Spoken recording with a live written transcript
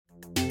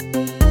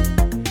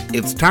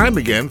It's time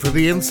again for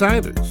The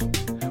Insiders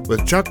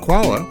with Chuck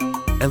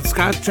Chvala and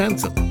Scott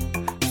Jensen,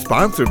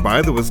 sponsored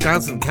by the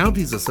Wisconsin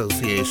Counties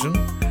Association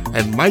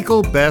and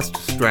Michael Best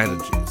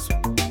Strategies.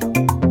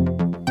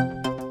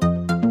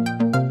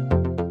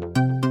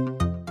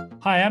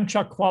 Hi, I'm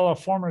Chuck Chvala,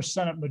 former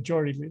Senate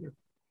Majority Leader.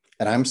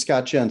 And I'm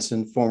Scott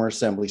Jensen, former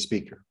Assembly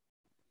Speaker.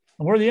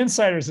 And we're the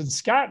Insiders. And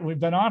Scott, we've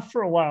been off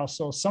for a while,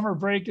 so summer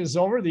break is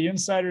over. The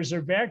Insiders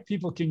are back.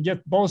 People can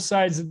get both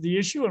sides of the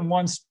issue in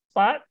one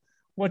spot.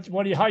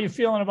 How are you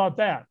feeling about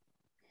that?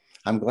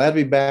 I'm glad to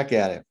be back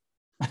at it.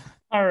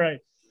 All right.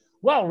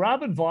 Well,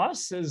 Robin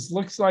Vos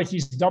looks like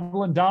he's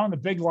doubling down on the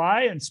big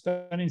lie and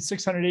spending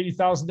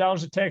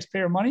 $680,000 of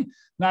taxpayer money.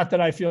 Not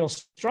that I feel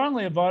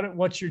strongly about it.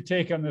 What's your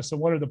take on this,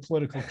 and what are the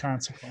political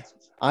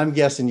consequences? I'm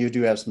guessing you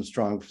do have some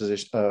strong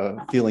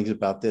feelings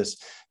about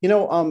this.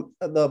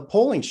 The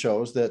polling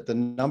shows that the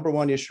number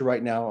one issue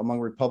right now among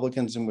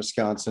Republicans in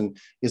Wisconsin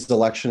is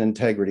election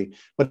integrity,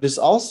 but it's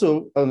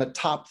also on the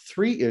top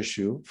three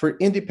issue for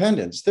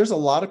independents. There's a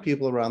lot of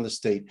people around the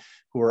state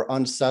who are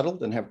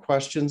unsettled and have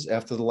questions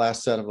after the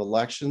last set of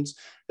elections.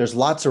 There's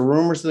lots of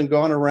rumors that have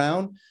gone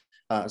around.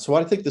 So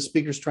what I think the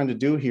speaker's trying to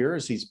do here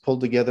is he's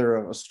pulled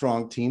together a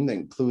strong team that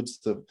includes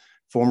the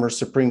former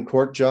Supreme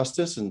Court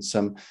justice and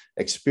some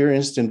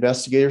experienced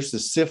investigators to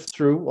sift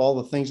through all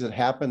the things that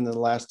happened in the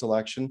last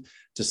election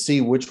to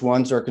see which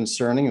ones are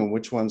concerning and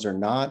which ones are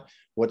not,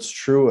 what's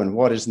true and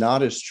what is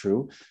not as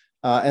true,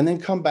 and then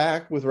come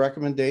back with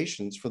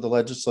recommendations for the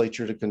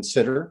legislature to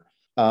consider,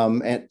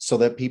 and so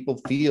that people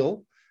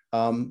feel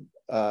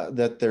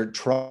that their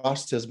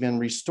trust has been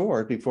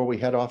restored before we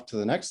head off to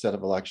the next set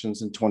of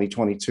elections in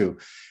 2022.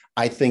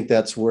 I think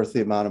that's worth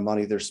the amount of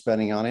money they're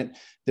spending on it.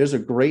 There's a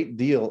great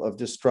deal of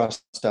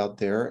distrust out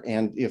there.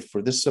 And if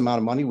for this amount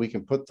of money, we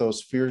can put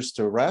those fears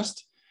to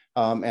rest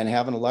and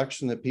have an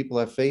election that people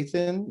have faith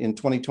in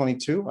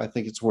 2022, I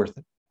think it's worth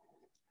it.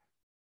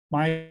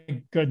 My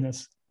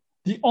goodness.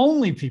 The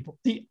only people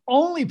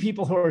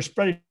who are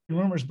spreading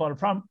rumors about a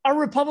problem are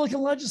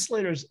Republican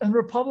legislators and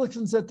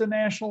Republicans at the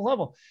national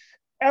level.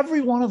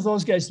 Every one of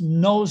those guys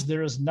knows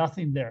there is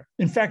nothing there.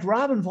 In fact,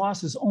 Robin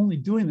Vos is only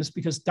doing this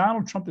because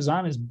Donald Trump is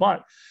on his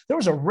butt. There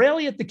was a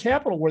rally at the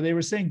Capitol where they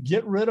were saying,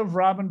 get rid of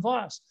Robin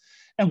Vos.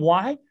 And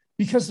why?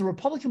 Because the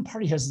Republican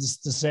Party has this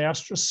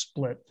disastrous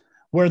split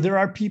where there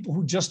are people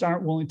who just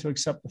aren't willing to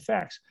accept the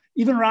facts.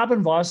 Even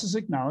Robin Vos has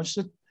acknowledged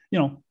that,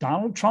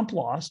 Donald Trump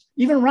lost.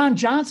 Even Ron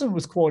Johnson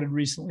was quoted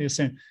recently as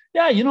saying,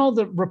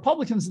 the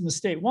Republicans in the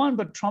state won,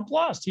 but Trump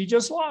lost. He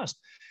just lost.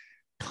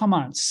 Come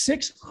on,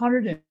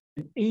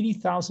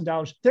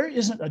 $680,000. There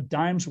isn't a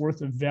dime's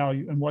worth of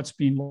value in what's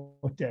being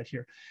looked at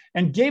here.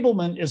 And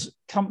Gableman is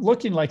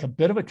looking like a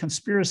bit of a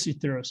conspiracy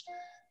theorist.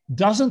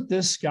 Doesn't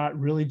this, Scott,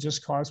 really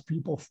just cause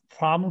people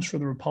problems for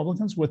the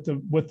Republicans with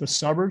the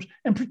suburbs,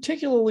 and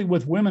particularly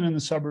with women in the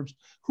suburbs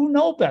who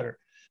know better?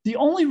 The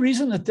only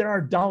reason that there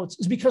are doubts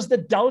is because the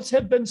doubts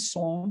have been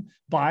sown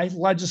by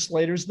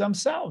legislators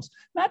themselves,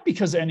 not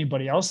because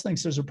anybody else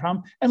thinks there's a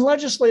problem. And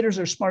legislators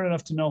are smart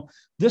enough to know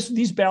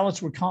these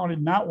ballots were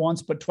counted not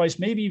once, but twice,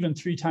 maybe even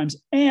three times.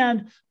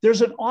 And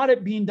there's an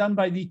audit being done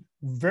by the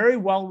very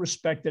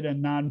well-respected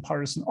and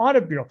nonpartisan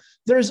Audit Bureau.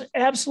 There's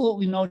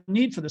absolutely no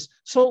need for this.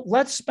 So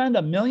let's spend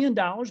 $1 million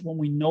when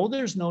we know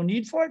there's no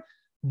need for it.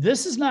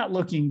 This is not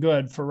looking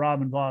good for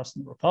Robin Vos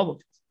and the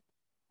Republicans.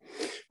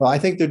 Well, I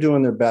think they're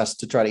doing their best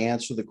to try to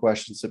answer the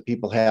questions that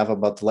people have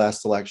about the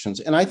last elections.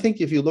 And I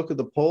think if you look at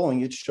the polling,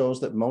 it shows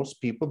that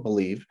most people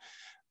believe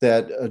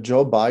that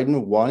Joe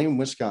Biden won in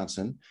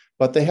Wisconsin,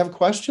 but they have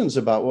questions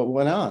about what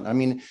went on. I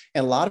mean,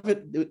 and a lot of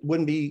it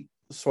wouldn't be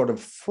sort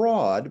of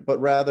fraud, but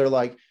rather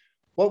like,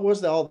 what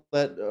was all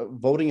that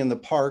voting in the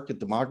park,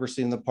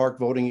 democracy in the park,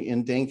 voting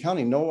in Dane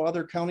County? No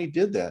other county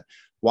did that.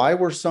 Why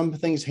were some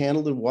things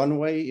handled in one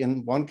way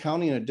in one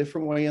county and a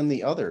different way in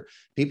the other?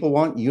 People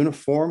want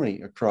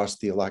uniformity across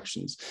the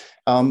elections.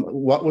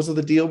 What was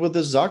the deal with the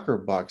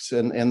Zucker bucks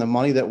and the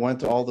money that went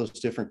to all those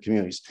different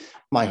communities?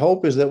 My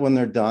hope is that when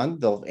they're done,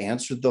 they'll have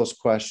answered those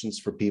questions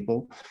for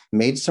people,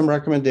 made some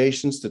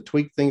recommendations to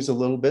tweak things a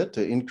little bit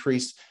to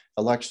increase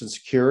election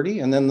security.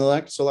 And then the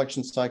next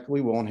election cycle,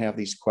 we won't have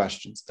these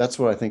questions. That's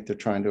what I think they're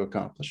trying to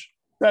accomplish.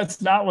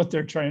 That's not what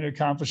they're trying to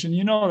accomplish. And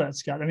you know that,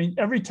 Scott. I mean,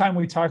 every time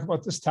we talk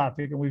about this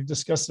topic, and we've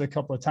discussed it a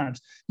couple of times,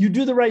 you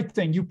do the right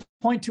thing. You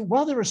point to,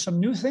 well, there are some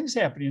new things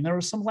happening, and there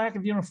was some lack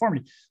of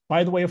uniformity.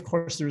 By the way, of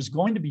course, there's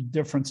going to be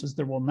differences.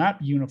 There will not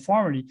be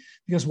uniformity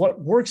because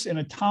what works in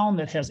a town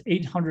that has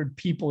 800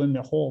 people in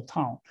the whole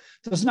town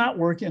does not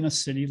work in a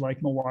city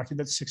like Milwaukee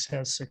that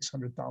has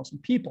 600,000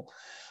 people.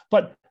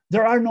 But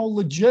there are no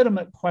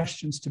legitimate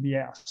questions to be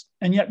asked.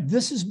 And yet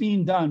this is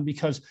being done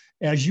because,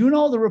 as you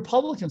know, the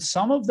Republicans,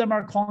 some of them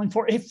are calling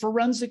for a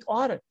forensic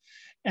audit.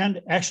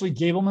 And actually,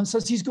 Gableman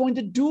says he's going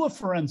to do a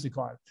forensic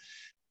audit.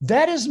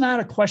 That is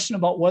not a question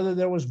about whether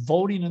there was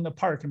voting in the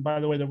park. And by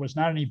the way, there was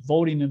not any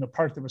voting in the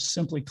park. There was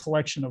simply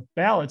collection of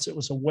ballots. It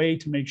was a way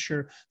to make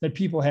sure that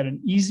people had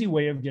an easy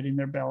way of getting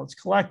their ballots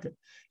collected.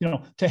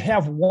 To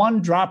have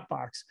one drop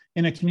box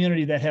in a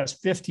community that has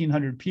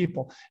 1,500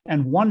 people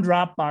and one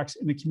drop box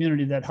in a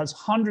community that has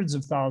hundreds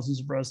of thousands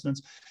of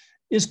residents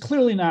is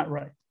clearly not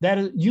right. That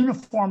is,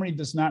 uniformity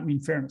does not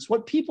mean fairness.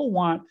 What people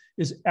want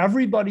is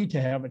everybody to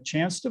have a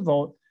chance to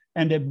vote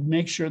and to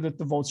make sure that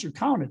the votes are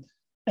counted.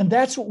 And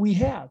that's what we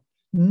have.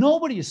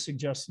 Nobody is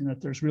suggesting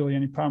that there's really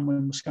any problem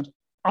in Wisconsin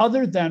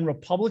other than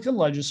Republican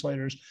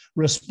legislators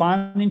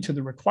responding to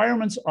the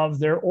requirements of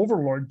their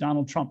overlord,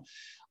 Donald Trump.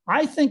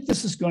 I think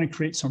this is going to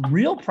create some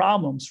real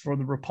problems for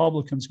the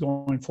Republicans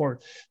going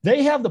forward.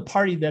 They have the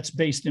party that's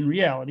based in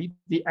reality,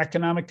 the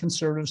economic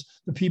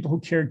conservatives, the people who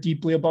care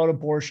deeply about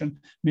abortion,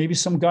 maybe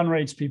some gun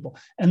rights people.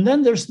 And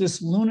then there's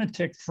this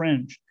lunatic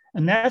fringe.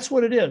 And that's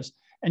what it is.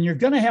 And you're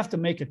going to have to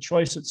make a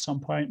choice at some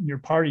point in your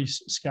party,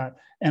 Scott.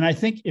 And I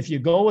think if you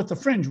go with the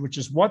fringe, which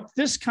is what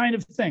this kind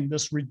of thing,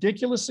 this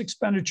ridiculous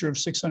expenditure of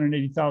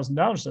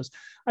 $680,000 does,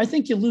 I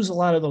think you lose a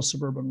lot of those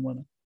suburban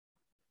women.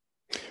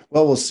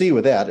 Well, we'll see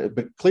with that.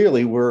 But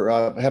clearly, we're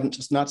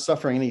not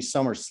suffering any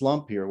summer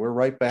slump here. We're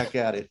right back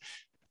at it.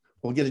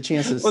 We'll get a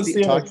chance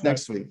to talk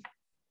next week.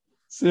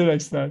 See you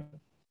next time.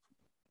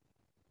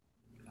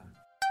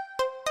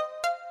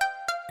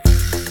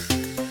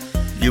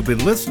 You've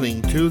been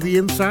listening to The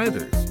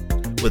Insiders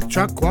with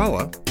Chuck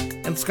Chvala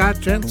and Scott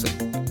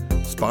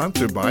Jensen,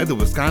 sponsored by the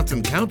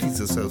Wisconsin Counties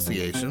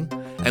Association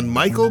and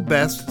Michael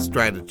Best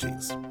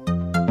Strategies.